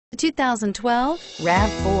2012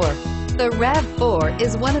 RAV4. The RAV4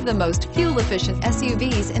 is one of the most fuel-efficient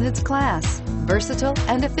SUVs in its class. Versatile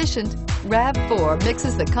and efficient, RAV4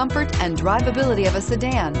 mixes the comfort and drivability of a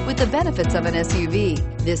sedan with the benefits of an SUV.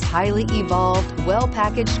 This highly evolved,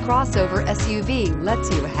 well-packaged crossover SUV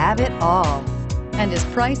lets you have it all and is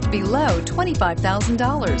priced below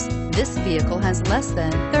 $25,000. This vehicle has less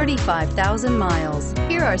than 35,000 miles.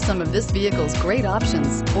 Here are some of this vehicle's great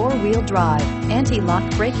options: four-wheel drive, anti-lock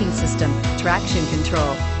braking system, traction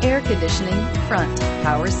control, air conditioning, front,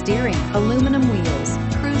 power steering, aluminum wheels,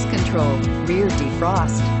 cruise control, rear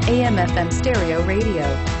defrost, AM/FM stereo radio,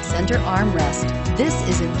 center armrest. This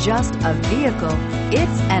isn't just a vehicle,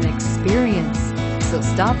 it's an experience. So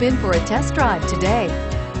stop in for a test drive today.